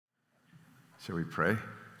Shall we pray?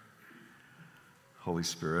 Holy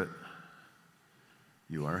Spirit,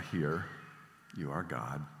 you are here, you are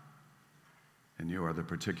God, and you are the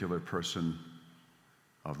particular person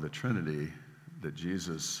of the Trinity that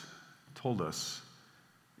Jesus told us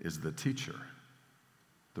is the teacher,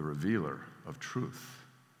 the revealer of truth.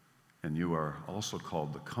 And you are also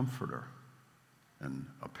called the comforter and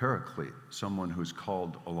a paraclete, someone who's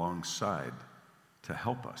called alongside to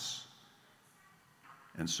help us.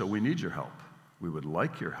 And so we need your help. We would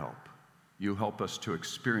like your help. You help us to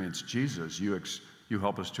experience Jesus. You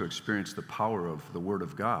help us to experience the power of the Word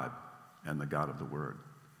of God and the God of the Word.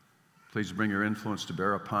 Please bring your influence to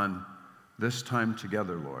bear upon this time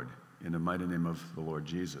together, Lord, in the mighty name of the Lord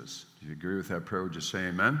Jesus. If you agree with that prayer, would you say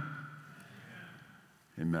amen?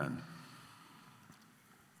 Amen. Amen.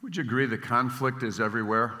 Would you agree that conflict is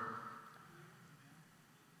everywhere?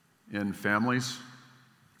 In families?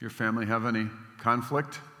 Your family have any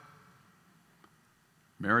conflict?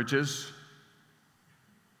 Marriages?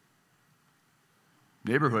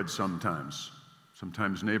 Neighborhoods sometimes.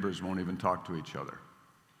 Sometimes neighbors won't even talk to each other.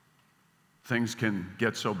 Things can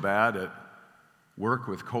get so bad at work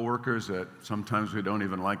with coworkers that sometimes we don't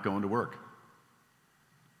even like going to work.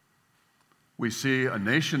 We see a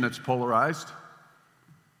nation that's polarized.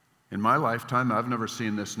 In my lifetime, I've never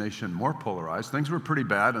seen this nation more polarized. Things were pretty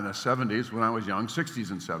bad in the 70s when I was young,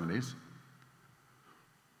 60s and 70s.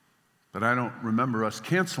 But I don't remember us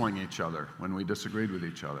canceling each other when we disagreed with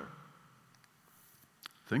each other.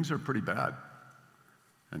 Things are pretty bad.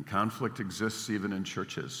 And conflict exists even in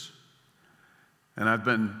churches. And I've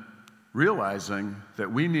been realizing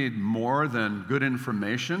that we need more than good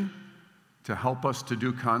information to help us to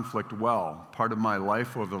do conflict well. Part of my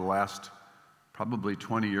life over the last probably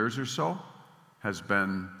 20 years or so has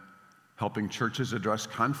been helping churches address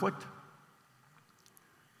conflict.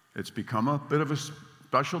 It's become a bit of a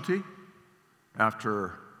specialty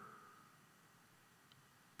after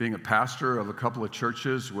being a pastor of a couple of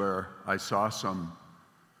churches where I saw some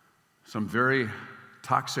very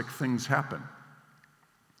toxic things happen.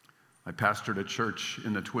 I pastored a church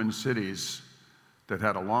in the Twin Cities that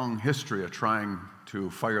had a long history of trying to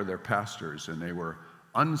fire their pastors, and they were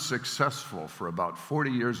unsuccessful for about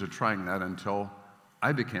 40 years of trying that until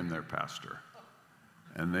I became their pastor.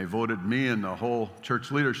 And they voted me and the whole church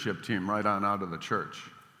leadership team right on out of the church.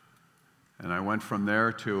 And I went from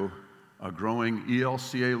there to a growing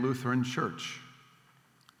ELCA Lutheran church,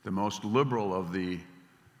 the most liberal of the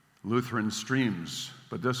Lutheran streams.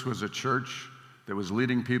 But this was a church that was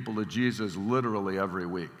leading people to Jesus literally every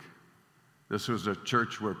week. This was a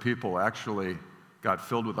church where people actually got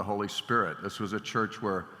filled with the Holy Spirit. This was a church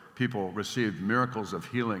where people received miracles of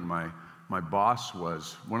healing. My boss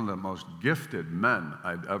was one of the most gifted men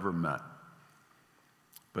I'd ever met.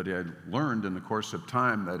 But he had learned in the course of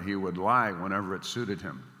time that he would lie whenever it suited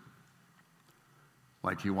him.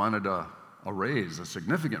 Like he wanted a raise, a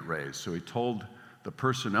significant raise. So he told the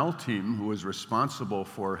personnel team who was responsible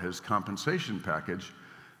for his compensation package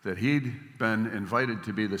that he'd been invited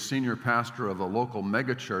to be the senior pastor of a local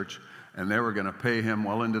megachurch, and they were going to pay him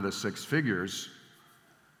well into the six figures.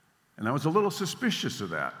 And I was a little suspicious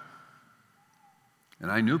of that. And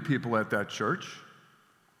I knew people at that church,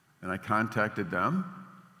 and I contacted them,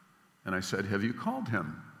 and I said, "Have you called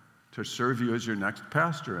him to serve you as your next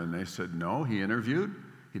pastor?" And they said, "No, he interviewed.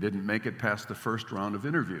 He didn't make it past the first round of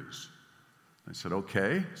interviews." I said,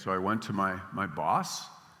 "Okay." So I went to my boss,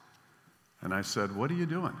 and I said, "What are you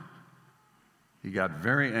doing?" He got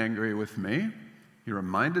very angry with me. He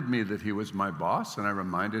reminded me that he was my boss, and I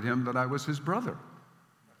reminded him that I was his brother.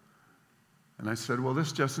 And I said, "Well,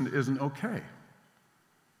 this just isn't okay."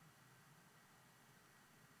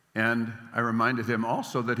 And I reminded him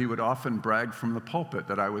also that he would often brag from the pulpit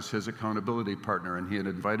that I was his accountability partner, and he had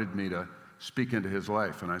invited me to speak into his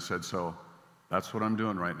life. And I said, "So that's what I'm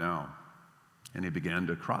doing right now." And he began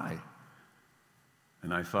to cry.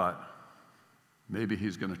 And I thought, maybe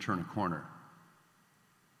he's going to turn a corner.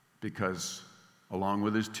 Because along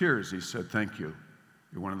with his tears, he said, "Thank you.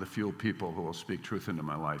 You're one of the few people who will speak truth into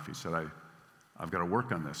my life." He said, I've got to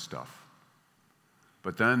work on this stuff.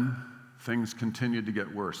 But then things continued to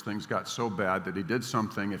get worse. Things got so bad that he did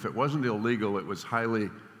something. If it wasn't illegal, it was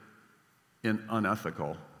highly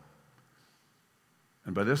unethical.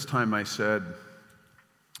 And by this time I said,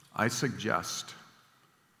 "I suggest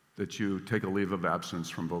that you take a leave of absence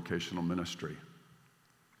from vocational ministry."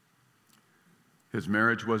 His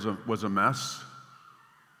marriage was a mess,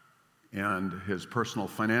 and his personal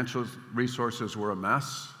financial resources were a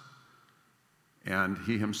mess, and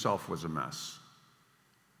he himself was a mess.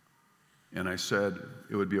 And I said,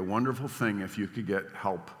 it would be a wonderful thing if you could get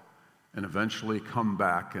help and eventually come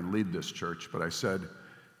back and lead this church. But I said,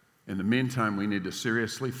 in the meantime, we need to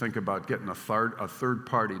seriously think about getting a third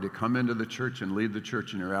party to come into the church and lead the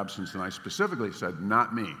church in your absence. And I specifically said,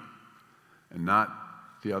 not me and not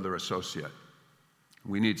the other associate.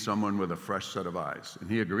 We need someone with a fresh set of eyes. And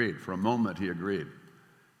he agreed. For a moment, he agreed.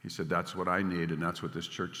 He said, that's what I need, and that's what this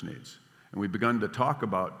church needs. And we begun to talk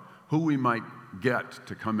about who we might get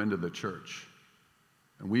to come into the church.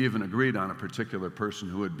 And we even agreed on a particular person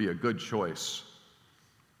who would be a good choice.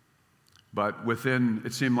 But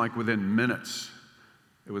it seemed like within minutes,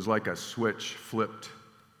 it was like a switch flipped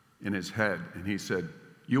in his head. And he said,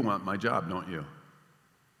 you want my job, don't you?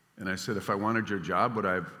 And I said, if I wanted your job, would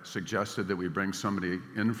I have suggested that we bring somebody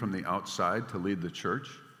in from the outside to lead the church?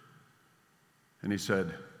 And he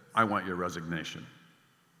said, I want your resignation.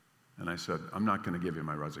 And I said, I'm not going to give you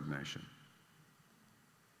my resignation.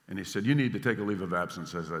 And he said, you need to take a leave of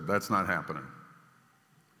absence. I said, that's not happening.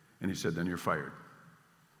 And he said, then you're fired.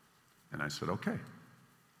 And I said, okay.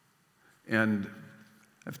 And I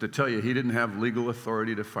have to tell you, he didn't have legal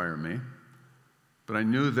authority to fire me, but I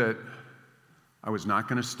knew that I was not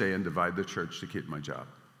going to stay and divide the church to keep my job.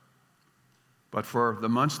 But for the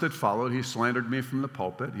months that followed, he slandered me from the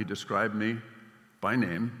pulpit. He described me by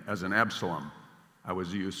name as an Absalom. I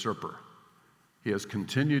was a usurper. He has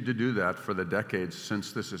continued to do that for the decades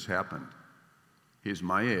since this has happened. He's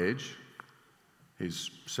my age. He's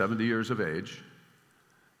 70 years of age.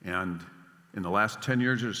 And in the last 10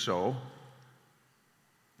 years or so,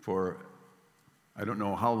 for I don't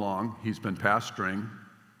know how long, he's been pastoring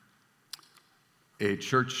a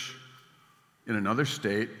church in another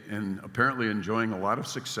state and apparently enjoying a lot of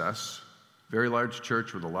success. Very large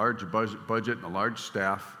church with a large budget and a large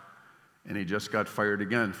staff. And he just got fired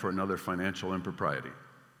again for another financial impropriety.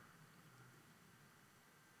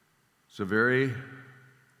 It's a very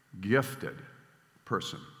gifted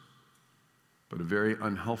person, but a very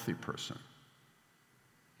unhealthy person.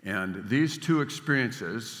 And these two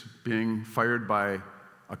experiences, being fired by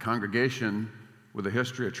a congregation with a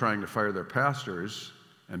history of trying to fire their pastors,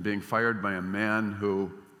 and being fired by a man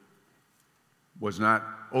who was not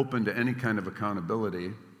open to any kind of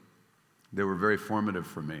accountability, they were very formative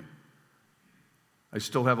for me. I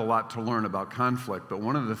still have a lot to learn about conflict, but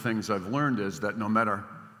one of the things I've learned is that no matter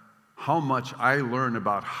how much I learn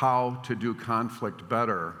about how to do conflict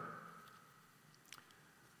better,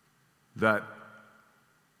 that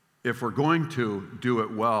if we're going to do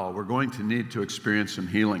it well, we're going to need to experience some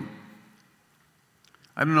healing.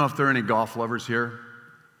 I don't know if there are any golf lovers here.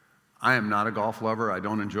 I am not a golf lover. I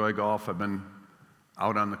don't enjoy golf. I've been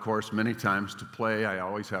out on the course many times to play. I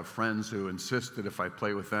always have friends who insist that if I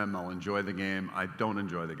play with them, I'll enjoy the game. I don't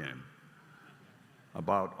enjoy the game.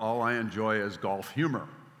 About all I enjoy is golf humor.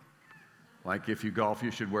 Like if you golf, you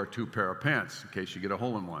should wear 2 pairs of pants in case you get a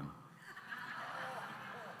hole in one.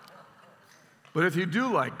 But if you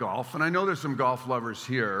do like golf, and I know there's some golf lovers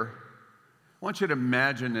here, I want you to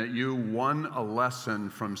imagine that you won a lesson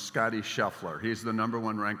from Scotty Scheffler. He's the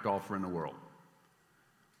 #1 ranked golfer in the world.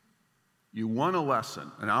 You won a lesson,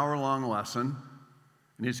 an hour-long lesson,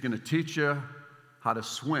 and he's going to teach you how to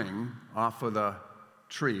swing off of the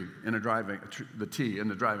tee in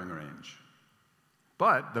the driving range.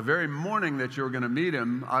 But the very morning that you're going to meet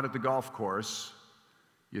him out at the golf course,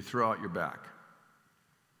 you throw out your back.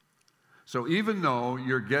 So even though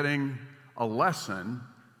you're getting a lesson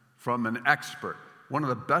from an expert, one of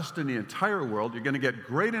the best in the entire world, you're going to get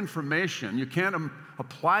great information. You can't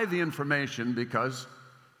apply the information because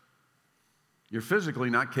you're physically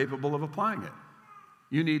not capable of applying it.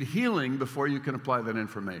 You need healing before you can apply that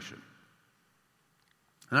information.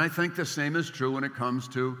 And I think the same is true when it comes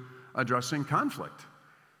to addressing conflict.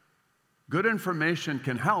 Good information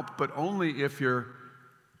can help, but only if you're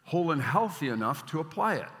whole and healthy enough to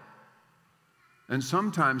apply it. And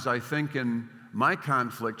sometimes I think in my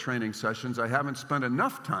conflict training sessions, I haven't spent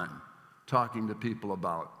enough time talking to people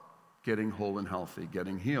about getting whole and healthy,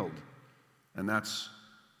 getting healed. And that's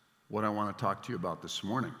what I want to talk to you about this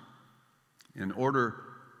morning. In order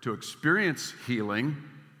to experience healing,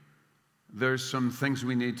 there's some things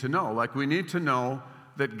we need to know. Like we need to know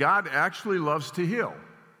that God actually loves to heal.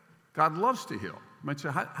 God loves to heal. You might say,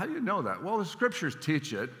 how do you know that? Well, the scriptures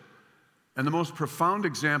teach it. And the most profound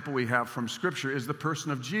example we have from scripture is the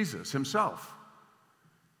person of Jesus himself.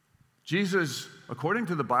 Jesus, according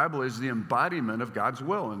to the Bible, is the embodiment of God's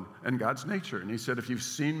will and God's nature. And he said, if you've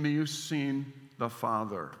seen me, you've seen the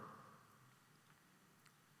Father.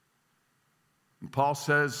 And Paul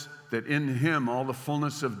says that in him all the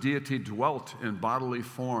fullness of deity dwelt in bodily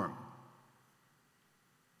form.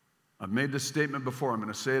 I've made this statement before. I'm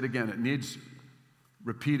going to say it again. It needs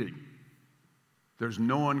repeating. There's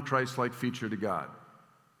no un-Christ-like feature to God.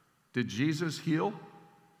 Did Jesus heal?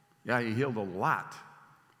 Yeah, he healed a lot.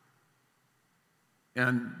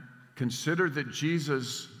 And consider that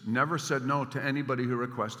Jesus never said no to anybody who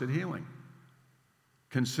requested healing.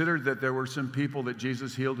 Consider that there were some people that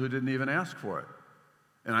Jesus healed who didn't even ask for it.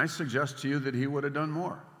 And I suggest to you that he would have done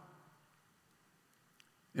more.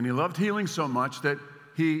 And he loved healing so much that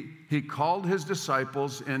he called his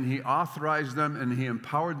disciples and he authorized them and he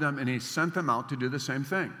empowered them and he sent them out to do the same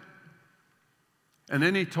thing. And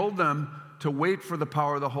then he told them to wait for the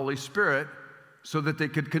power of the Holy Spirit so that they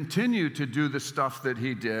could continue to do the stuff that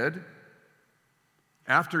he did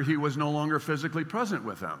after he was no longer physically present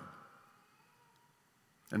with them.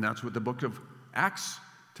 And that's what the book of Acts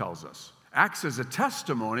tells us. Acts is a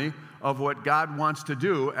testimony of what God wants to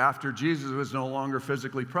do after Jesus was no longer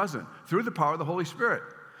physically present, through the power of the Holy Spirit,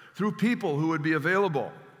 through people who would be available.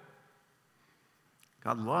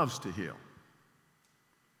 God loves to heal.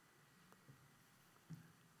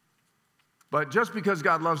 But just because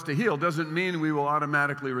God loves to heal doesn't mean we will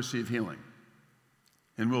automatically receive healing.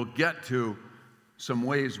 And we'll get to some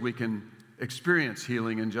ways we can experience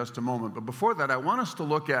healing in just a moment. But before that, I want us to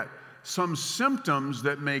look at some symptoms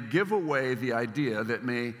that may give away the idea, that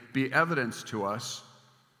may be evidence to us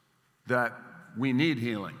that we need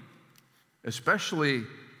healing, especially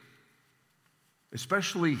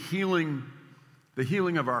healing, the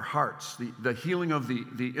healing of our hearts, the healing of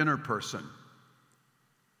the inner person.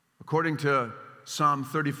 According to Psalm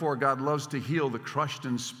 34, God loves to heal the crushed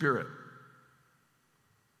in spirit.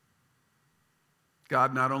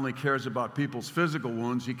 God not only cares about people's physical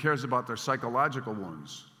wounds, he cares about their psychological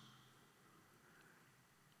wounds.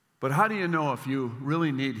 But how do you know if you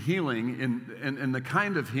really need healing in the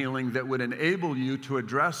kind of healing that would enable you to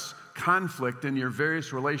address conflict in your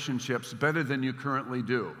various relationships better than you currently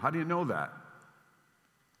do? How do you know that?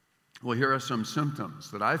 Well, here are some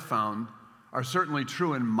symptoms that I've found are certainly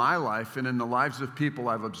true in my life and in the lives of people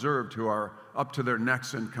I've observed who are up to their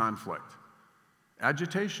necks in conflict.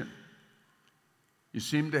 Agitation. You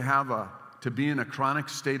seem to be in a chronic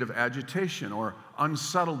state of agitation or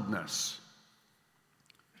unsettledness.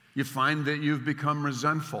 You find that you've become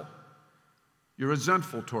resentful. You're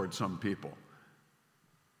resentful toward some people.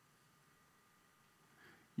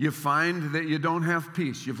 You find that you don't have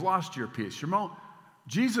peace. You've lost your peace.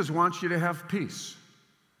 Jesus wants you to have peace.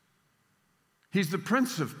 He's the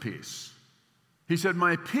Prince of Peace. He said,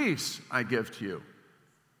 "My peace I give to you."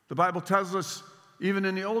 The Bible tells us, even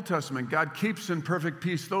in the Old Testament, God keeps in perfect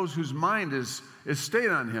peace those whose mind is stayed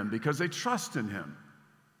on him because they trust in him.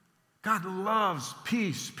 God loves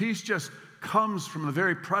peace. Peace just comes from the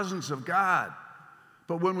very presence of God.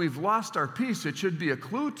 But when we've lost our peace, it should be a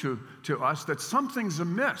clue to us that something's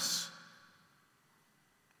amiss.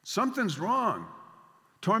 Something's wrong.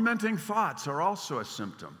 Tormenting thoughts are also a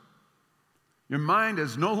symptom. Your mind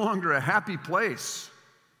is no longer a happy place.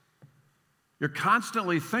 You're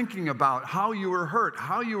constantly thinking about how you were hurt,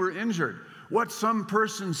 how you were injured, what some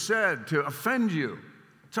person said to offend you.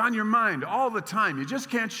 It's on your mind all the time. You just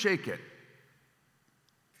can't shake it.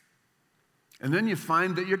 And then you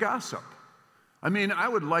find that you gossip. I mean, I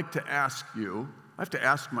would like to ask you, I have to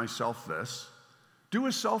ask myself this, do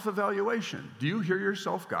a self-evaluation. Do you hear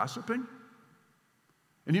yourself gossiping?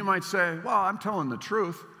 And you might say, well, I'm telling the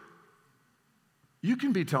truth. You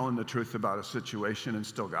can be telling the truth about a situation and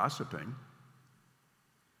still gossiping.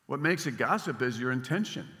 What makes it gossip is your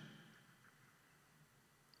intention.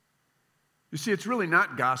 You see, it's really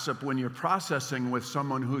not gossip when you're processing with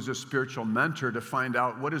someone who's a spiritual mentor to find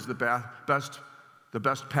out what is the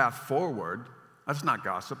best path forward. That's not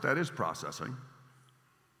gossip, that is processing.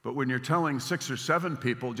 But when you're telling 6 or 7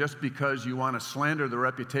 people just because you want to slander the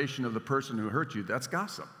reputation of the person who hurt you, that's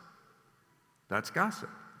gossip. That's gossip.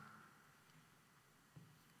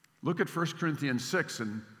 Look at 1 Corinthians 6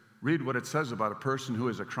 and read what it says about a person who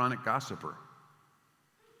is a chronic gossiper.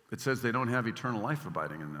 It says they don't have eternal life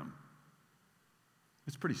abiding in them.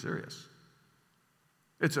 It's pretty serious.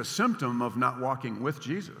 It's a symptom of not walking with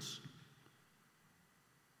Jesus.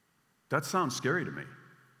 That sounds scary to me.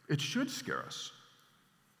 It should scare us.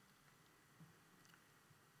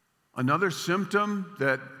 Another symptom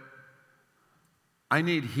that I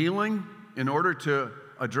need healing in order to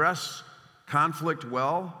address conflict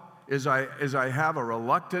well is I have a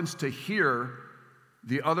reluctance to hear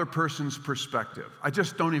the other person's perspective. I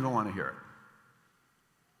just don't even want to hear it.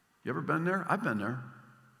 You ever been there? I've been there.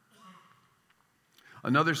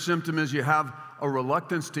 Another symptom is you have a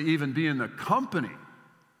reluctance to even be in the company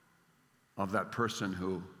of that person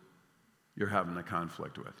who you're having a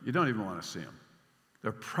conflict with. You don't even want to see them.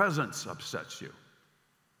 Their presence upsets you.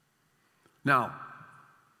 Now,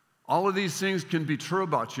 All of these things can be true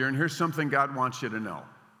about you, and here's something God wants you to know.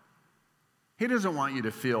 He doesn't want you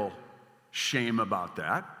to feel shame about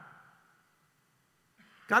that.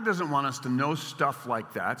 God doesn't want us to know stuff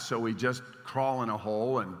like that, so we just crawl in a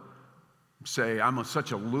hole and say, I'm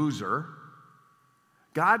such a loser.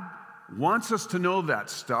 God wants us to know that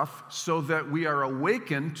stuff so that we are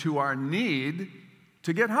awakened to our need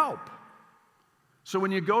to get help. So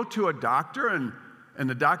when you go to a doctor and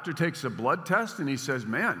the doctor takes a blood test and he says,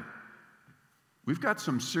 man, we've got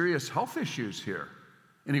some serious health issues here,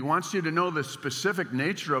 and he wants you to know the specific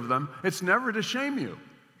nature of them, it's never to shame you.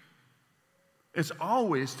 It's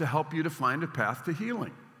always to help you to find a path to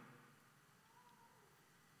healing.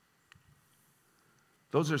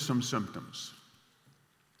 Those are some symptoms.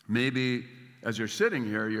 Maybe as you're sitting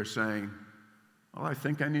here, you're saying, well, I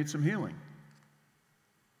think I need some healing.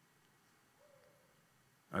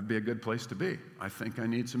 That'd be a good place to be. I think I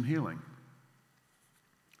need some healing.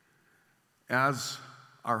 As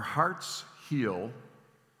our hearts heal,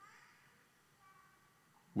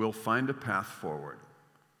 we'll find a path forward.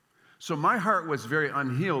 So my heart was very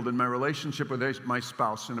unhealed in my relationship with my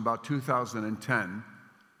spouse in about 2010.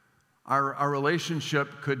 Our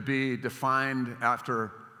relationship could be defined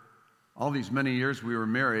after all these many years we were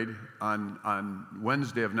married. On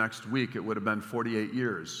Wednesday of next week, it would have been 48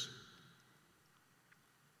 years.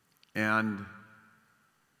 And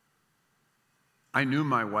I knew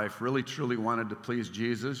my wife really, truly wanted to please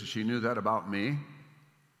Jesus. She knew that about me.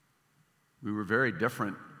 We were very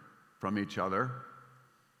different from each other.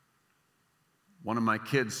 One of my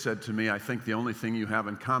kids said to me, I think the only thing you have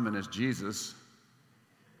in common is Jesus.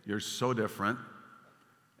 You're so different.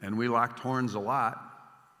 And we locked horns a lot.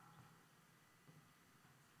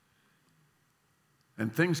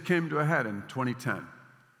 And things came to a head in 2010.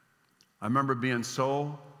 I remember being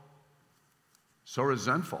so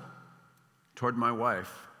resentful toward my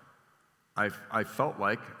wife. I felt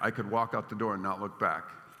like I could walk out the door and not look back.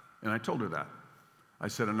 And I told her that. I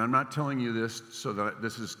said, and I'm not telling you this so that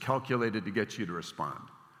this is calculated to get you to respond.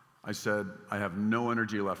 I said, I have no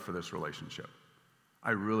energy left for this relationship.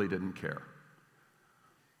 I really didn't care.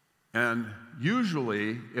 And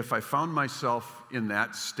usually, if I found myself in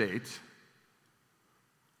that state,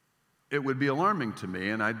 it would be alarming to me,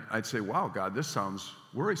 and I'd say, wow, God, this sounds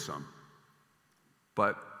worrisome.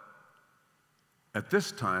 But at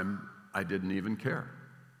this time, I didn't even care.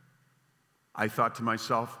 I thought to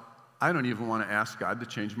myself, I don't even want to ask God to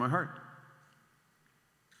change my heart.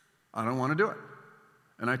 I don't want to do it.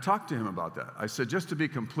 And I talked to him about that. I said, just to be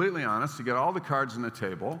completely honest, to get all the cards on the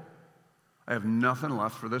table, I have nothing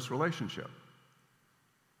left for this relationship.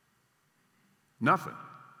 Nothing.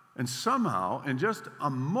 And somehow, in just a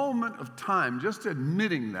moment of time, just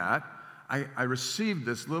admitting that, I received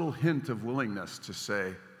this little hint of willingness to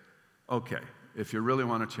say, okay, if you really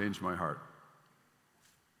want to change my heart,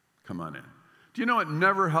 come on in. Do you know it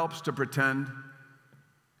never helps to pretend?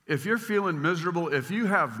 If you're feeling miserable, if you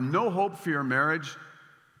have no hope for your marriage,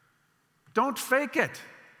 don't fake it.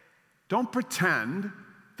 Don't pretend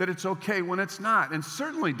that it's okay when it's not. And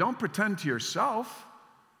certainly don't pretend to yourself.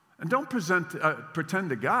 And don't pretend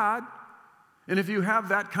to God. And if you have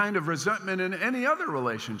that kind of resentment in any other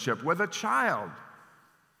relationship, with a child,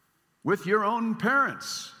 with your own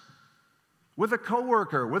parents, with a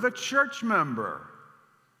coworker, with a church member,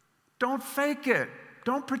 don't fake it.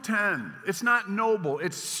 Don't pretend. It's not noble.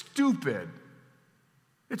 It's stupid.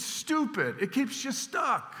 It's stupid. It keeps you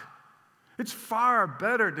stuck. It's far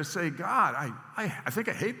better to say, God, I think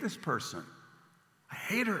I hate this person. I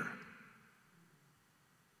hate her.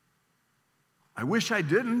 I wish I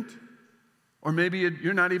didn't. Or maybe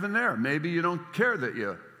you're not even there. Maybe you don't care that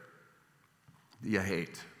you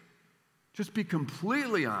hate. Just be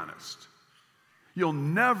completely honest. You'll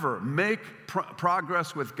never make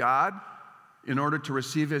progress with God in order to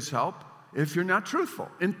receive his help if you're not truthful,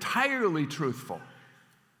 entirely truthful.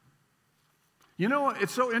 You know,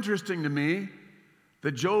 it's so interesting to me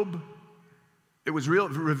that Job, it was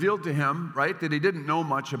revealed to him, right, that he didn't know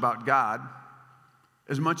much about God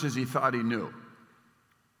as much as he thought he knew.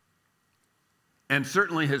 And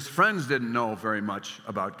certainly his friends didn't know very much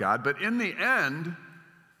about God. But in the end,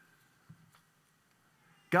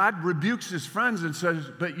 God rebukes his friends and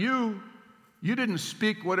says, but you didn't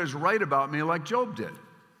speak what is right about me like Job did.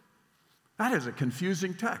 That is a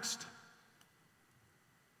confusing text.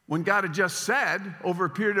 When God had just said, over a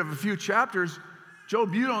period of a few chapters,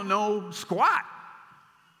 Job, you don't know squat.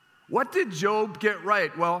 What did Job get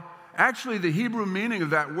right? Well, actually, the Hebrew meaning of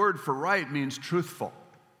that word for right means truthful.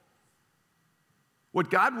 What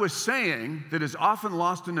God was saying that is often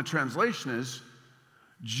lost in the translation is,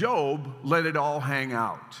 Job let it all hang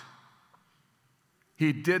out.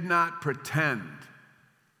 He did not pretend.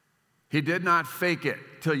 He did not fake it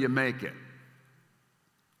till you make it.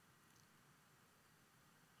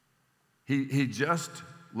 He just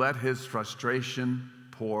let his frustration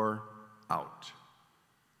pour out.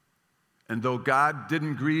 And though God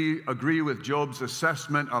didn't agree with Job's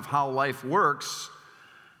assessment of how life works,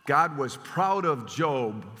 God was proud of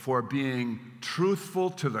Job for being truthful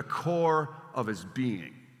to the core of his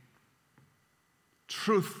being.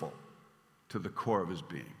 Truthful to the core of his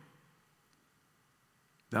being.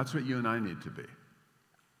 That's what you and I need to be.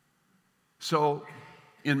 So,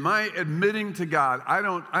 in my admitting to God, I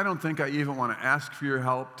don't think I even want to ask for your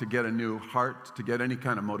help to get a new heart, to get any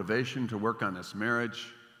kind of motivation to work on this marriage.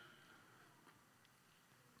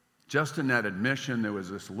 Just in that admission, there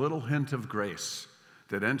was this little hint of grace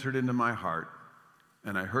that entered into my heart,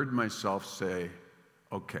 and I heard myself say,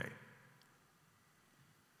 okay,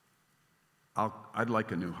 I'd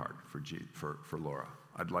like a new heart for Laura.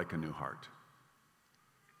 I'd like a new heart.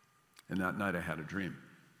 And that night I had a dream.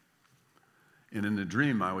 And in the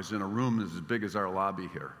dream, I was in a room that's as big as our lobby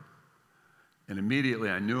here. And immediately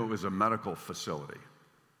I knew it was a medical facility.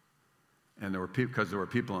 And because there were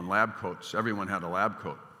people in lab coats, everyone had a lab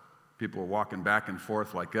coat. People were walking back and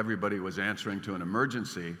forth like everybody was answering to an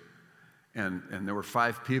emergency. And there were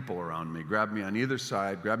 5 people around me, grabbed me on either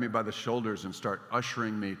side, grabbed me by the shoulders, and start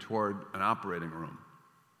ushering me toward an operating room.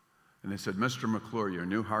 And they said, "Mr. McClure, your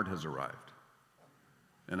new heart has arrived."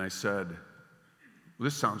 And I said, well,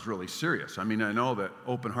 this sounds really serious. I mean, I know that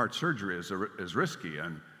open heart surgery is risky,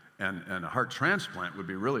 and a heart transplant would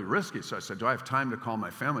be really risky. So I said, "Do I have time to call my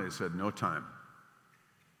family?" They said, "No time.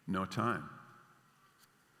 No time."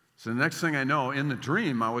 So the next thing I know, in the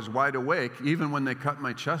dream, I was wide awake, even when they cut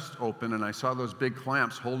my chest open, and I saw those big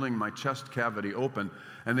clamps holding my chest cavity open,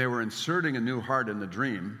 and they were inserting a new heart in the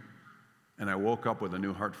dream, and I woke up with a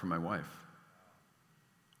new heart for my wife.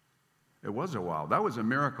 It was a wow. That was a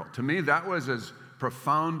miracle. To me, that was as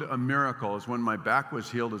profound a miracle as when my back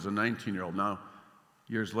was healed as a 19-year-old. Now,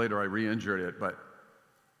 years later, I re-injured it, but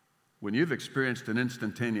when you've experienced an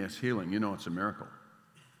instantaneous healing, you know it's a miracle.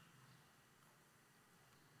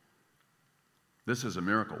 This is a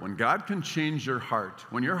miracle. When God can change your heart,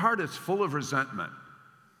 when your heart is full of resentment,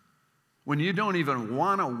 when you don't even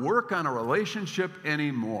want to work on a relationship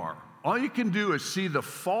anymore, all you can do is see the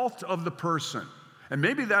fault of the person. And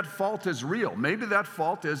maybe that fault is real. Maybe that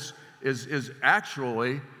fault is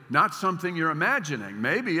actually not something you're imagining.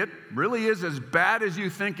 Maybe it really is as bad as you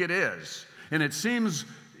think it is. And it seems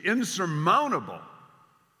insurmountable.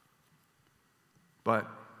 But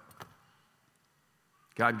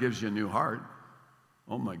God gives you a new heart.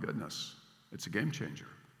 Oh my goodness, it's a game changer.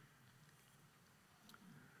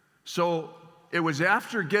 So it was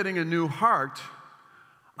after getting a new heart,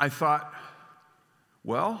 I thought,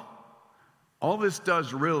 well, all this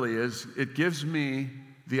does really is it gives me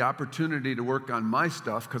the opportunity to work on my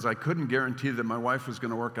stuff because I couldn't guarantee that my wife was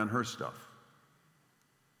going to work on her stuff.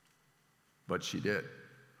 But she did.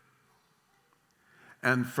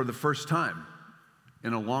 And for the first time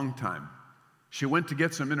in a long time, she went to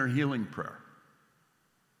get some inner healing prayer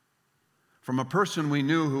from a person we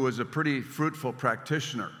knew who was a pretty fruitful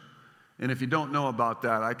practitioner. And if you don't know about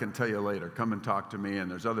that, I can tell you later. Come and talk to me, and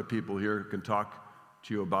there's other people here who can talk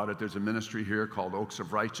to you about it. There's a ministry here called Oaks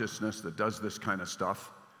of Righteousness that does this kind of stuff.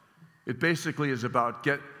 It basically is about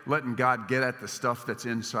letting God get at the stuff that's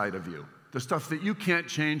inside of you, the stuff that you can't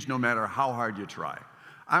change no matter how hard you try.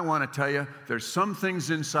 I want to tell you, there's some things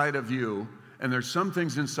inside of you, and there's some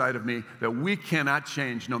things inside of me that we cannot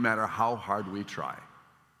change no matter how hard we try.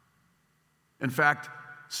 In fact,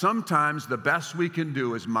 sometimes the best we can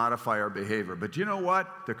do is modify our behavior. But you know what?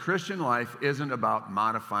 The Christian life isn't about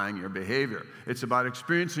modifying your behavior. It's about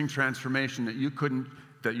experiencing transformation that you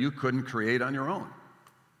couldn't create on your own.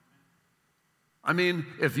 I mean,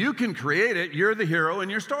 if you can create it, you're the hero in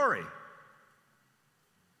your story.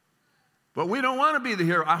 But we don't want to be the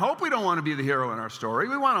hero. I hope we don't want to be the hero in our story.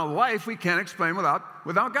 We want a life we can't explain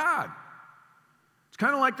without God. It's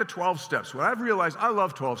kind of like the 12 steps. What I've realized, I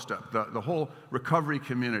love 12 steps, the whole recovery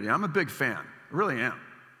community. I'm a big fan. I really am.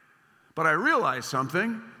 But I realized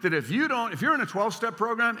something, that if you're in a 12-step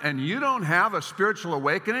program and you don't have a spiritual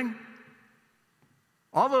awakening,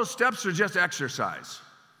 all those steps are just exercise.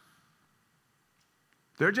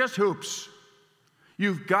 They're just hoops.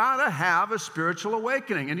 You've got to have a spiritual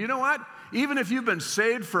awakening. And you know what? Even if you've been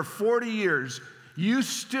saved for 40 years, you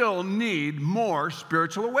still need more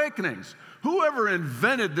spiritual awakenings. Whoever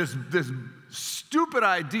invented this stupid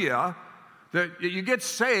idea that you get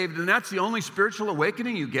saved and that's the only spiritual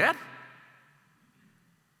awakening you get?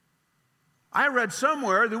 I read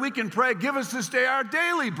somewhere that we can pray, "Give us this day our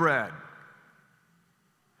daily bread."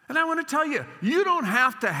 And I want to tell you, you don't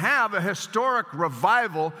have to have a historic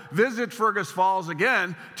revival, visit Fergus Falls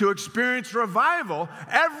again, to experience revival.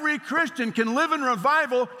 Every Christian can live in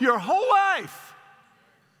revival your whole life.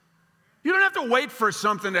 You don't have to wait for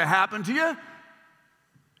something to happen to you.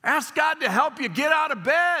 Ask God to help you get out of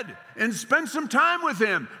bed and spend some time with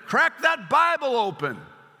Him. Crack that Bible open.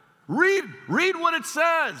 Read what it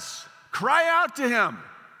says. Cry out to Him.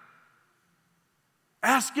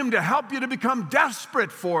 Ask Him to help you to become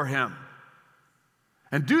desperate for Him.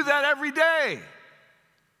 And do that every day.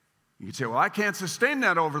 You can say, well, I can't sustain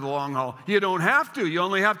that over the long haul. You don't have to. You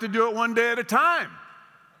only have to do it one day at a time.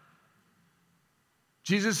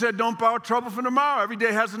 Jesus said, don't borrow trouble for tomorrow. Every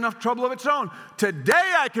day has enough trouble of its own. Today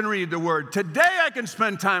I can read the Word. Today I can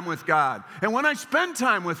spend time with God. And when I spend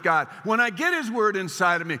time with God, when I get His Word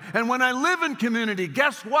inside of me, and when I live in community,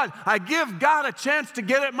 guess what? I give God a chance to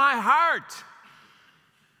get at my heart.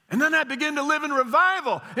 And then I begin to live in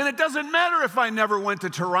revival. And it doesn't matter if I never went to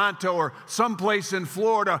Toronto or someplace in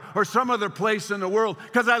Florida or some other place in the world,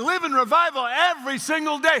 because I live in revival every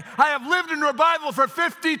single day. I have lived in revival for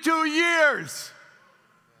 52 years.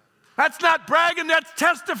 That's not bragging, that's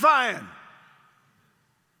testifying.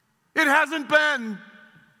 It hasn't been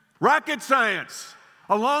rocket science.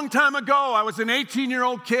 A long time ago, I was an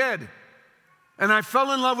 18-year-old kid, and I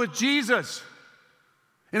fell in love with Jesus.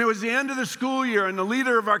 And it was the end of the school year, and the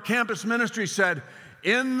leader of our campus ministry said,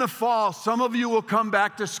 in the fall, some of you will come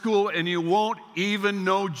back to school, and you won't even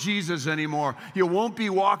know Jesus anymore. You won't be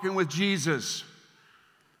walking with Jesus.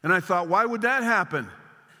 And I thought, why would that happen?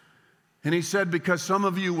 And he said, because some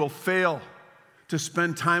of you will fail to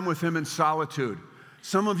spend time with Him in solitude.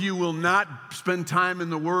 Some of you will not spend time in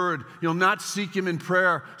the Word. You'll not seek Him in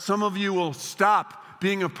prayer. Some of you will stop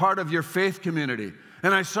being a part of your faith community.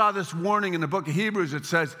 And I saw this warning in the book of Hebrews. It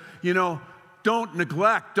says, don't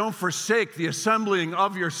neglect, don't forsake the assembling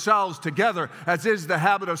of yourselves together, as is the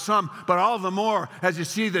habit of some, but all the more as you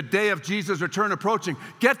see the day of Jesus' return approaching.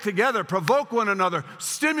 Get together, provoke one another,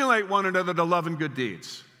 stimulate one another to love and good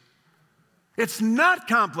deeds. It's not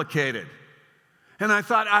complicated. And I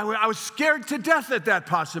thought, I was scared to death at that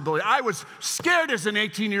possibility. I was scared as an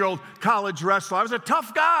 18-year-old college wrestler. I was a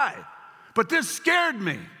tough guy, but this scared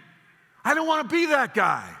me. I don't want to be that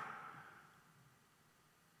guy.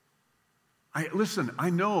 Listen,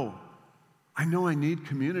 I know I need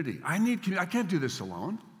community. I can't do this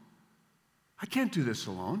alone. I can't do this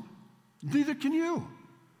alone. Neither can you.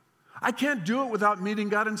 I can't do it without meeting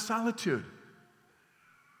God in solitude.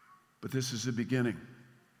 But this is the beginning.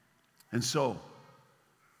 And so,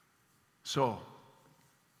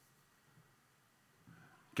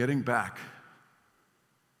 getting back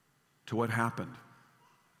to what happened.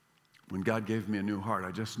 When God gave me a new heart,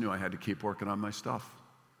 I just knew I had to keep working on my stuff.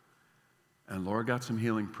 And Laura got some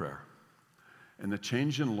healing prayer. And the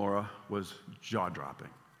change in Laura was jaw-dropping.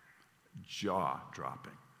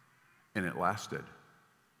 Jaw-dropping. And it lasted.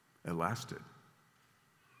 It lasted.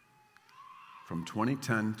 From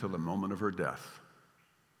 2010 to the moment of her death,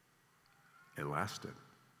 it lasted.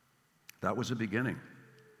 That was the beginning.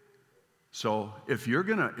 So if you're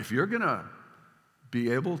gonna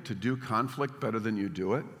be able to do conflict better than you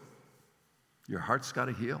do it, your heart's got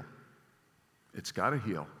to heal. It's got to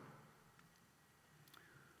heal.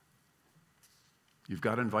 You've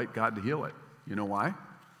got to invite God to heal it. You know why?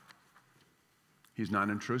 He's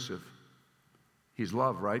non-intrusive. He's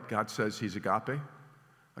love, right? God says He's agape.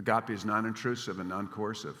 Agape is non-intrusive and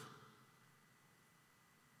non-coercive.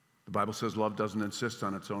 The Bible says love doesn't insist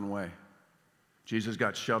on its own way. Jesus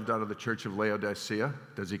got shoved out of the church of Laodicea.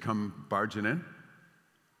 Does He come barging in?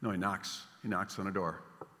 No, He knocks. He knocks on the door.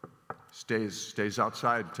 Stays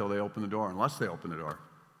outside until they open the door, unless they open the door.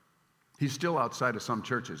 He's still outside of some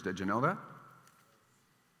churches. Did you know that?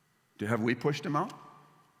 Have we pushed Him out?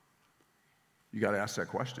 You got to ask that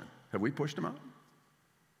question. Have we pushed Him out?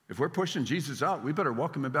 If we're pushing Jesus out, we better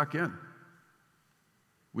welcome Him back in.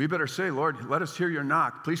 We better say, Lord, let us hear your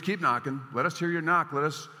knock. Please keep knocking. Let us hear your knock. Let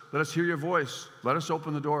us hear your voice. Let us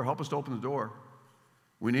open the door. Help us to open the door.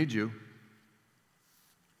 We need you.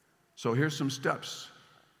 So here's some steps.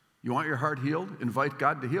 You want your heart healed? Invite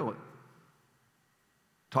God to heal it.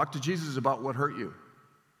 Talk to Jesus about what hurt you.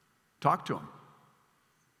 Talk to Him.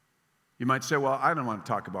 You might say, well, I don't want to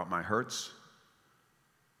talk about my hurts.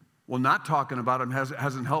 Well, not talking about them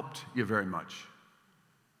hasn't helped you very much.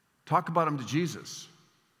 Talk about them to Jesus.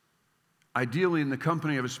 Ideally in the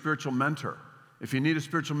company of a spiritual mentor. If you need a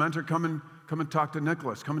spiritual mentor, come and talk to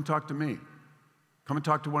Nicholas. Come and talk to me. Come and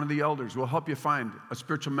talk to one of the elders. We'll help you find a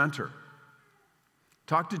spiritual mentor.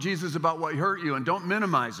 Talk to Jesus about what hurt you and don't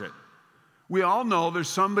minimize it. We all know there's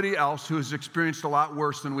somebody else who has experienced a lot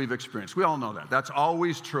worse than we've experienced. We all know that. That's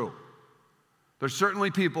always true. There's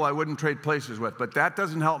certainly people I wouldn't trade places with, but that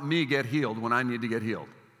doesn't help me get healed when I need to get healed.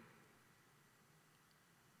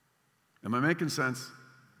 Am I making sense?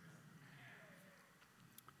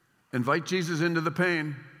 Invite Jesus into the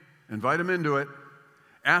pain. Invite him into it.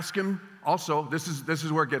 Ask him, also, this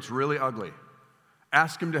is where it gets really ugly.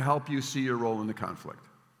 Ask him to help you see your role in the conflict.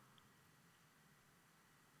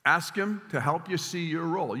 Ask him to help you see your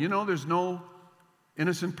role. You know there's no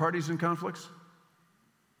innocent parties in conflicts?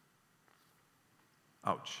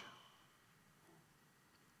 Ouch.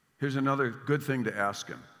 Here's another good thing to ask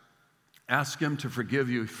him. Ask him to forgive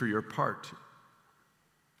you for your part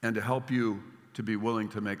and to help you to be willing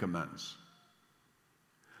to make amends.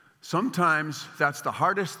 Sometimes that's the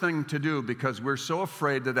hardest thing to do because we're so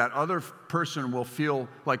afraid that that other person will feel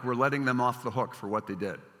like we're letting them off the hook for what they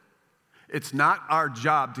did. It's not our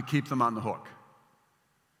job to keep them on the hook.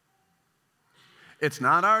 It's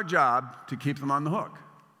not our job to keep them on the hook.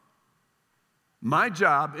 My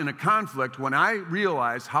job in a conflict, when I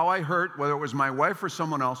realize how I hurt, whether it was my wife or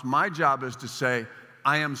someone else, my job is to say,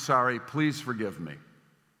 I am sorry, please forgive me.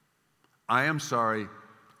 I am sorry,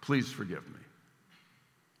 please forgive me.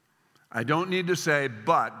 I don't need to say,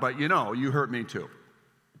 but you know, you hurt me too.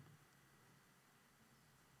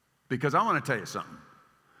 Because I want to tell you something.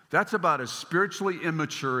 That's about as spiritually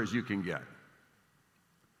immature as you can get.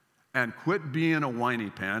 And quit being a whiny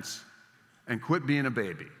pants and quit being a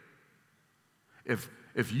baby.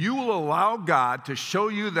 If you will allow God to show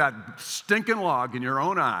you that stinking log in your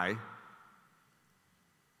own eye,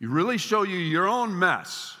 you really show you your own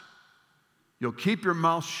mess, you'll keep your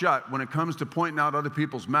mouth shut when it comes to pointing out other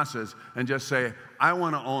people's messes and just say, I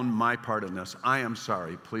want to own my part in this. I am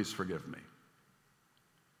sorry. Please forgive me.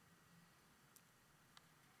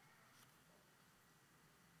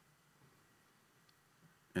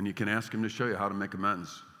 And you can ask him to show you how to make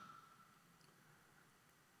amends.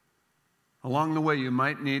 Along the way, you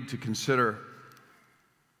might need to consider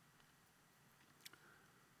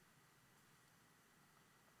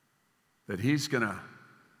that he's going to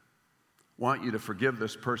want you to forgive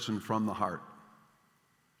this person from the heart.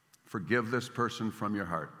 Forgive this person from your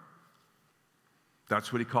heart.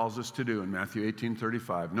 That's what he calls us to do in Matthew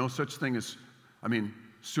 18:35. No such thing as,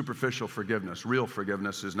 superficial forgiveness. Real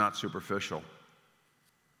forgiveness is not superficial.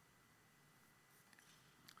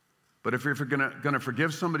 But if you're going to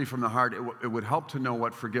forgive somebody from the heart, it would help to know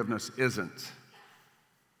what forgiveness isn't.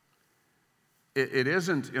 It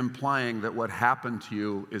isn't implying that what happened to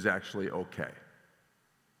you is actually okay.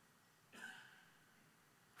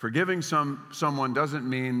 Forgiving someone doesn't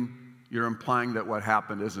mean you're implying that what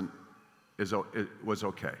happened was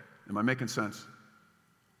okay. Am I making sense?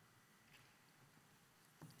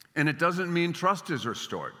 And it doesn't mean trust is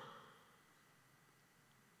restored.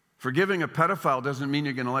 Forgiving a pedophile doesn't mean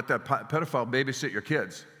you're going to let that pedophile babysit your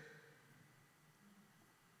kids.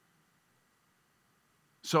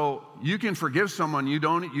 So you can forgive someone you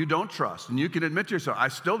don't trust, and you can admit to yourself, I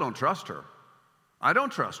still don't trust her. I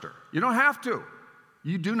don't trust her. You don't have to.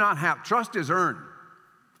 You do not have. Trust is earned.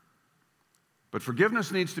 But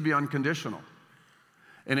forgiveness needs to be unconditional.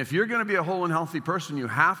 And if you're going to be a whole and healthy person, you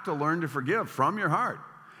have to learn to forgive from your heart.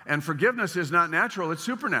 And forgiveness is not natural, it's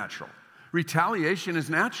supernatural. Retaliation is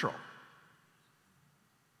natural.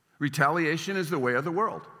 Retaliation is the way of the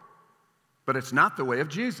world. But it's not the way of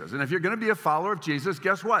Jesus. And if you're going to be a follower of Jesus,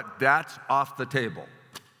 guess what? That's off the table.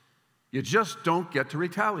 You just don't get to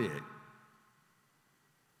retaliate.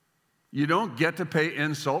 You don't get to pay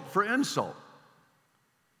insult for insult.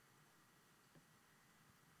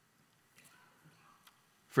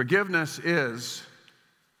 Forgiveness is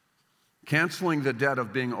canceling the debt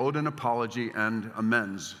of being owed an apology and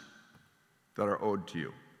amends that are owed to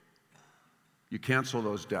you. You cancel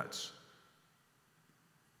those debts.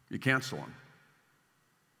 You cancel them.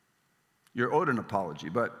 You're owed an apology,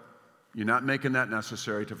 but you're not making that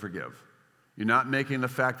necessary to forgive. You're not making the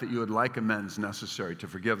fact that you would like amends necessary to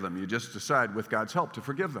forgive them. You just decide with God's help to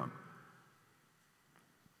forgive them.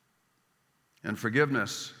 And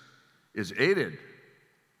forgiveness is aided.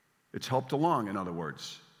 It's helped along, in other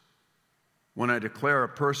words. When I declare a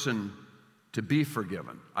person to be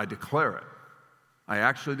forgiven, I declare it. I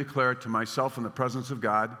actually declare it to myself in the presence of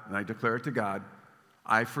God, and I declare it to God,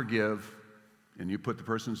 I forgive, and you put the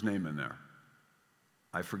person's name in there.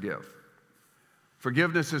 I forgive.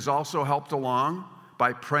 Forgiveness is also helped along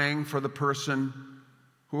by praying for the person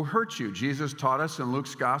who hurt you. Jesus taught us in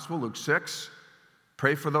Luke's Gospel, Luke 6,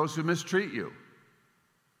 pray for those who mistreat you.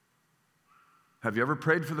 Have you ever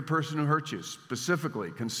prayed for the person who hurt you,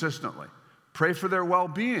 specifically, consistently? Pray for their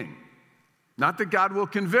well-being. Not that God will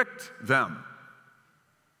convict them.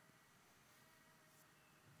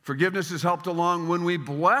 Forgiveness is helped along when we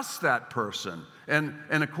bless that person. And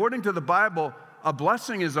according to the Bible, a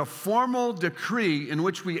blessing is a formal decree in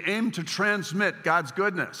which we aim to transmit God's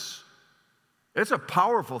goodness. It's a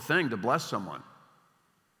powerful thing to bless someone.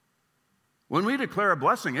 When we declare a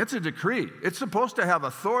blessing, it's a decree. It's supposed to have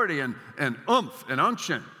authority and oomph and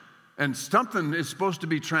unction. And something is supposed to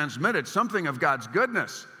be transmitted, something of God's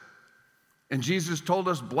goodness. And Jesus told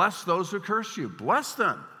us, bless those who curse you. Bless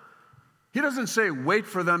them. He doesn't say wait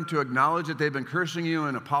for them to acknowledge that they've been cursing you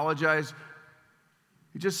and apologize.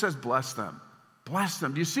 He just says bless them. Bless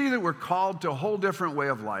them. Do you see that we're called to a whole different way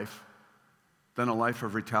of life than a life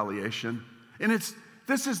of retaliation? And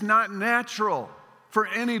this is not natural for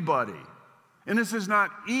anybody. And this is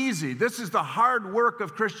not easy. This is the hard work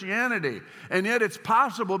of Christianity. And yet it's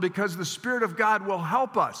possible because the Spirit of God will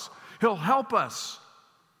help us. He'll help us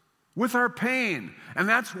with our pain. And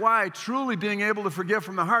that's why truly being able to forgive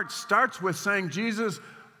from the heart starts with saying, Jesus,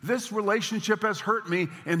 this relationship has hurt me,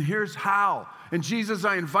 and here's how. And Jesus,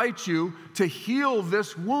 I invite you to heal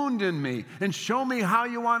this wound in me and show me how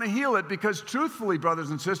you want to heal it. Because truthfully, brothers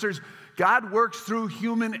and sisters, God works through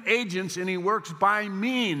human agents and he works by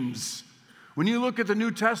means. When you look at the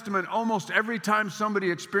New Testament, almost every time somebody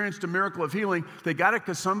experienced a miracle of healing, they got it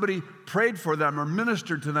because somebody prayed for them or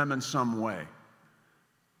ministered to them in some way.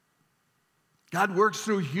 God works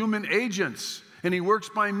through human agents, and he works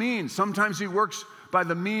by means. Sometimes he works by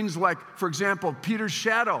the means like, for example, Peter's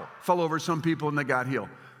shadow fell over some people and they got healed.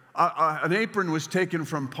 An apron was taken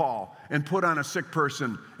from Paul and put on a sick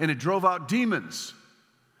person, and it drove out demons.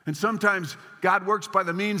 And sometimes God works by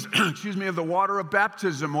the means, of the water of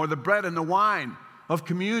baptism or the bread and the wine of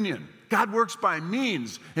communion. God works by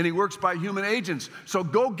means, and he works by human agents. So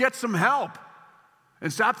go get some help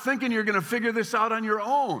and stop thinking you're going to figure this out on your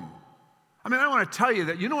own. I mean, I want to tell you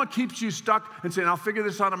that you know what keeps you stuck and saying, I'll figure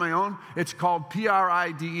this out on my own? It's called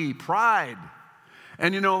Pride, pride.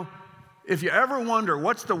 And you know, if you ever wonder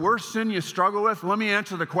what's the worst sin you struggle with, let me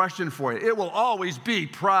answer the question for you. It will always be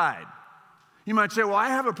pride. You might say, well, I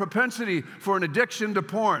have a propensity for an addiction to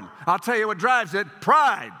porn. I'll tell you what drives it,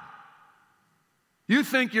 pride. You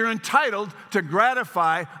think you're entitled to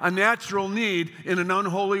gratify a natural need in an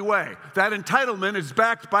unholy way. That entitlement is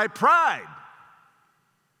backed by pride.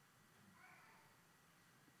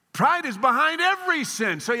 Pride is behind every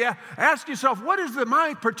sin. So you ask yourself, what is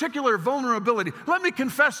my particular vulnerability? Let me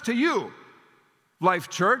confess to you, Life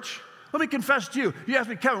Church. Let me confess to you. You ask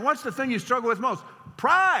me, Kevin, what's the thing you struggle with most?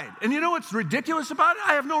 Pride. And you know what's ridiculous about it?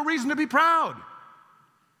 I have no reason to be proud.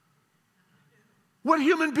 What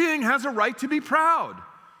human being has a right to be proud?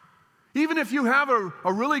 Even if you have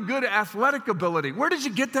a really good athletic ability, where did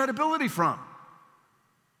you get that ability from?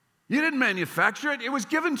 You didn't manufacture it. It was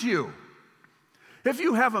given to you. If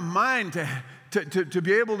you have a mind to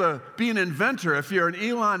be able to be an inventor, if you're an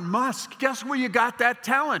Elon Musk, guess where you got that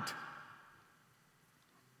talent?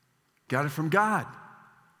 Got it from God.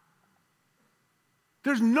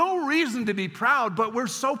 There's no reason to be proud, but we're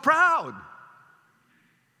so proud.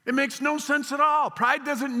 It makes no sense at all. Pride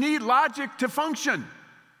doesn't need logic to function.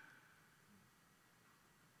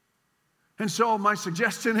 And so my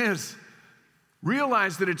suggestion is,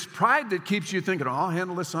 realize that it's pride that keeps you thinking, oh, I'll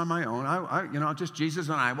handle this on my own. Just Jesus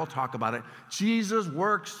and I will talk about it. Jesus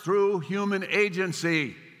works through human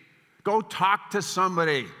agency. Go talk to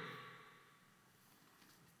somebody.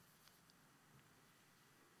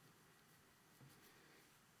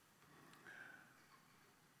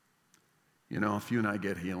 You know, if you and I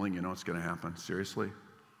get healing, you know what's going to happen? Seriously?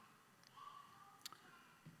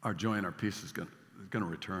 Our joy and our peace is going to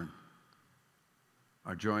return.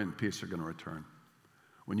 Our joy and peace are going to return.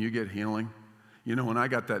 When you get healing, you know, when I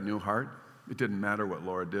got that new heart, it didn't matter what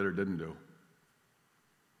Laura did or didn't do.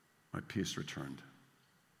 My peace returned.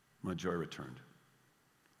 My joy returned.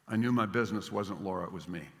 I knew my business wasn't Laura, it was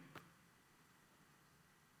me.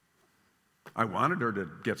 I wanted her to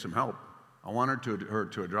get some help. I wanted her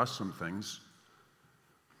to address some things,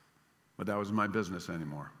 but that wasn't my business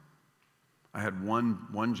anymore. I had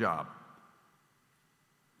one job.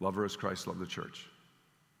 Love her as Christ loved the church.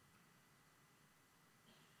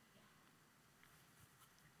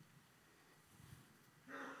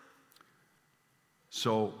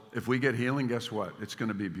 So if we get healing, guess what? It's going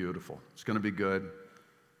to be beautiful. It's going to be good.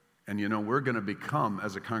 And you know, we're going to become,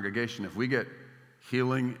 as a congregation, if we get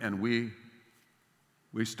healing and we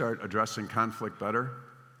start addressing conflict better,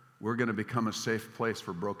 we're going to become a safe place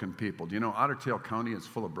for broken people. Do you know Otter Tail County is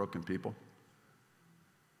full of broken people?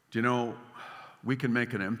 Do you know we can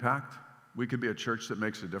make an impact? We could be a church that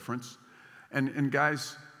makes a difference. And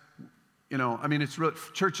guys,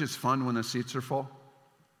 church is fun when the seats are full.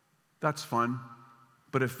 That's fun.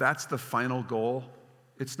 But if that's the final goal,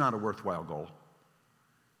 it's not a worthwhile goal.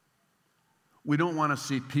 We don't want to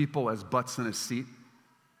see people as butts in a seat.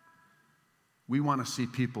 We want to see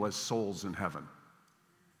people as souls in heaven.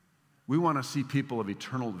 We want to see people of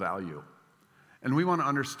eternal value. And we want to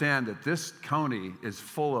understand that this county is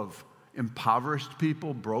full of impoverished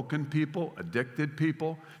people, broken people, addicted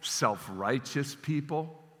people, self-righteous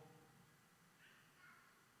people.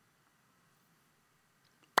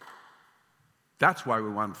 That's why we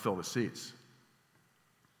want to fill the seats,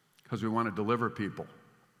 because we want to deliver people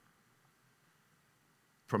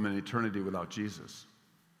from an eternity without Jesus.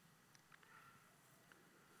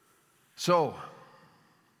 So,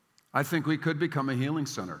 I think we could become a healing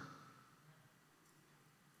center.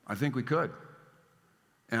 I think we could.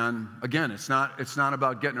 And again, it's not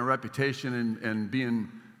about getting a reputation and being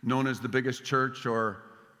known as the biggest church or,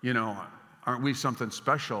 aren't we something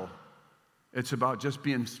special? It's about just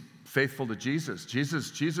being faithful to Jesus.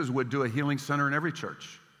 Jesus would do a healing center in every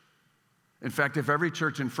church. In fact, if every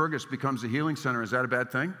church in Fergus becomes a healing center, is that a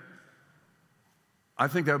bad thing? I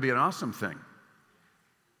think that would be an awesome thing.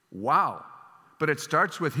 Wow. But it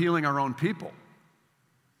starts with healing our own people.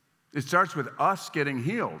 It starts with us getting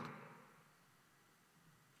healed.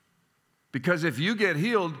 Because if you get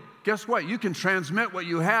healed, guess what? You can transmit what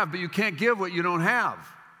you have, but you can't give what you don't have.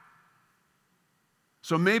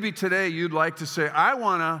 So maybe today you'd like to say, I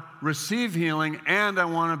want to receive healing and I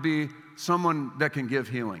want to be someone that can give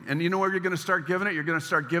healing. And you know where you're going to start giving it? You're going to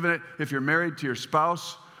start giving it if you're married, to your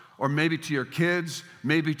spouse, or maybe to your kids,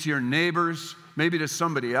 maybe to your neighbors, maybe to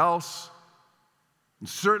somebody else, and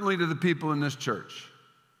certainly to the people in this church.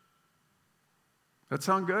 That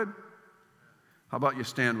sound good? How about you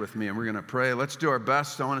stand with me and we're going to pray. Let's do our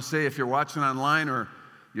best. I want to say, if you're watching online or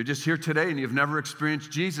you're just here today and you've never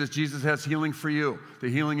experienced Jesus, Jesus has healing for you. The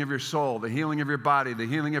healing of your soul, the healing of your body, the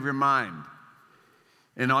healing of your mind.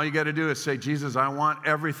 And all you got to do is say, Jesus, I want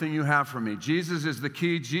everything you have for me. Jesus is the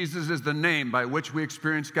key. Jesus is the name by which we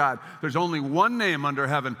experience God. There's only one name under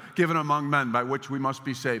heaven given among men by which we must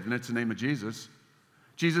be saved, and it's the name of Jesus.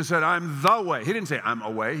 Jesus said, I'm the way. He didn't say, I'm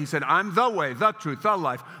a way. He said, I'm the way, the truth, the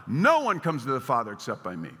life. No one comes to the Father except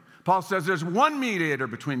by me. Paul says there's one mediator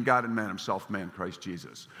between God and man himself, man, Christ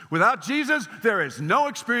Jesus. Without Jesus, there is no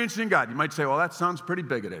experiencing God. You might say, well, that sounds pretty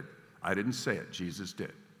bigoted. I didn't say it. Jesus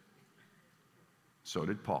did. So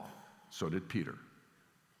did Paul. So did Peter.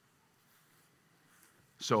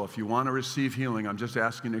 So if you want to receive healing, I'm just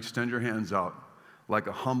asking you to extend your hands out like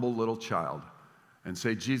a humble little child and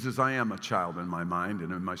say, Jesus, I am a child in my mind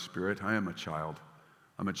and in my spirit. I am a child.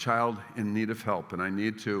 I'm a child in need of help, and I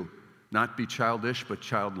need to not be childish, but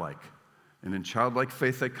childlike. And in childlike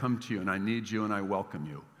faith, I come to you, and I need you, and I welcome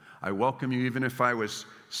you. I welcome you even if I was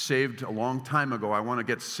saved a long time ago. I want to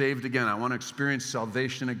get saved again. I want to experience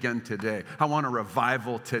salvation again today. I want a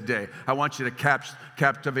revival today. I want you to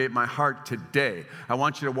captivate my heart today. I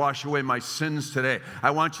want you to wash away my sins today.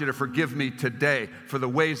 I want you to forgive me today for the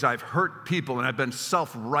ways I've hurt people and I've been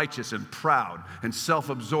self-righteous and proud and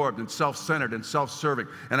self-absorbed and self-centered and self-serving.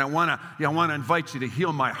 And I want to invite you to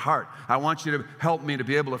heal my heart. I want you to help me to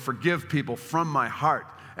be able to forgive people from my heart.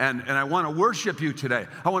 And I want to worship you today.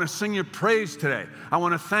 I want to sing your praise today. I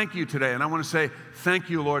want to thank you today. And I want to say, thank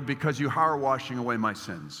you, Lord, because you are washing away my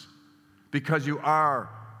sins. Because you are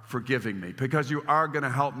forgiving me. Because you are going to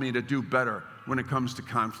help me to do better when it comes to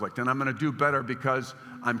conflict. And I'm going to do better because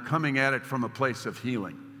I'm coming at it from a place of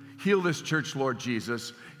healing. Heal this church, Lord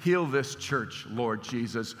Jesus. Heal this church, Lord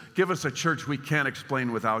Jesus. Give us a church we can't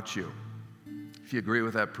explain without you. If you agree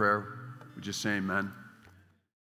with that prayer, would you say amen?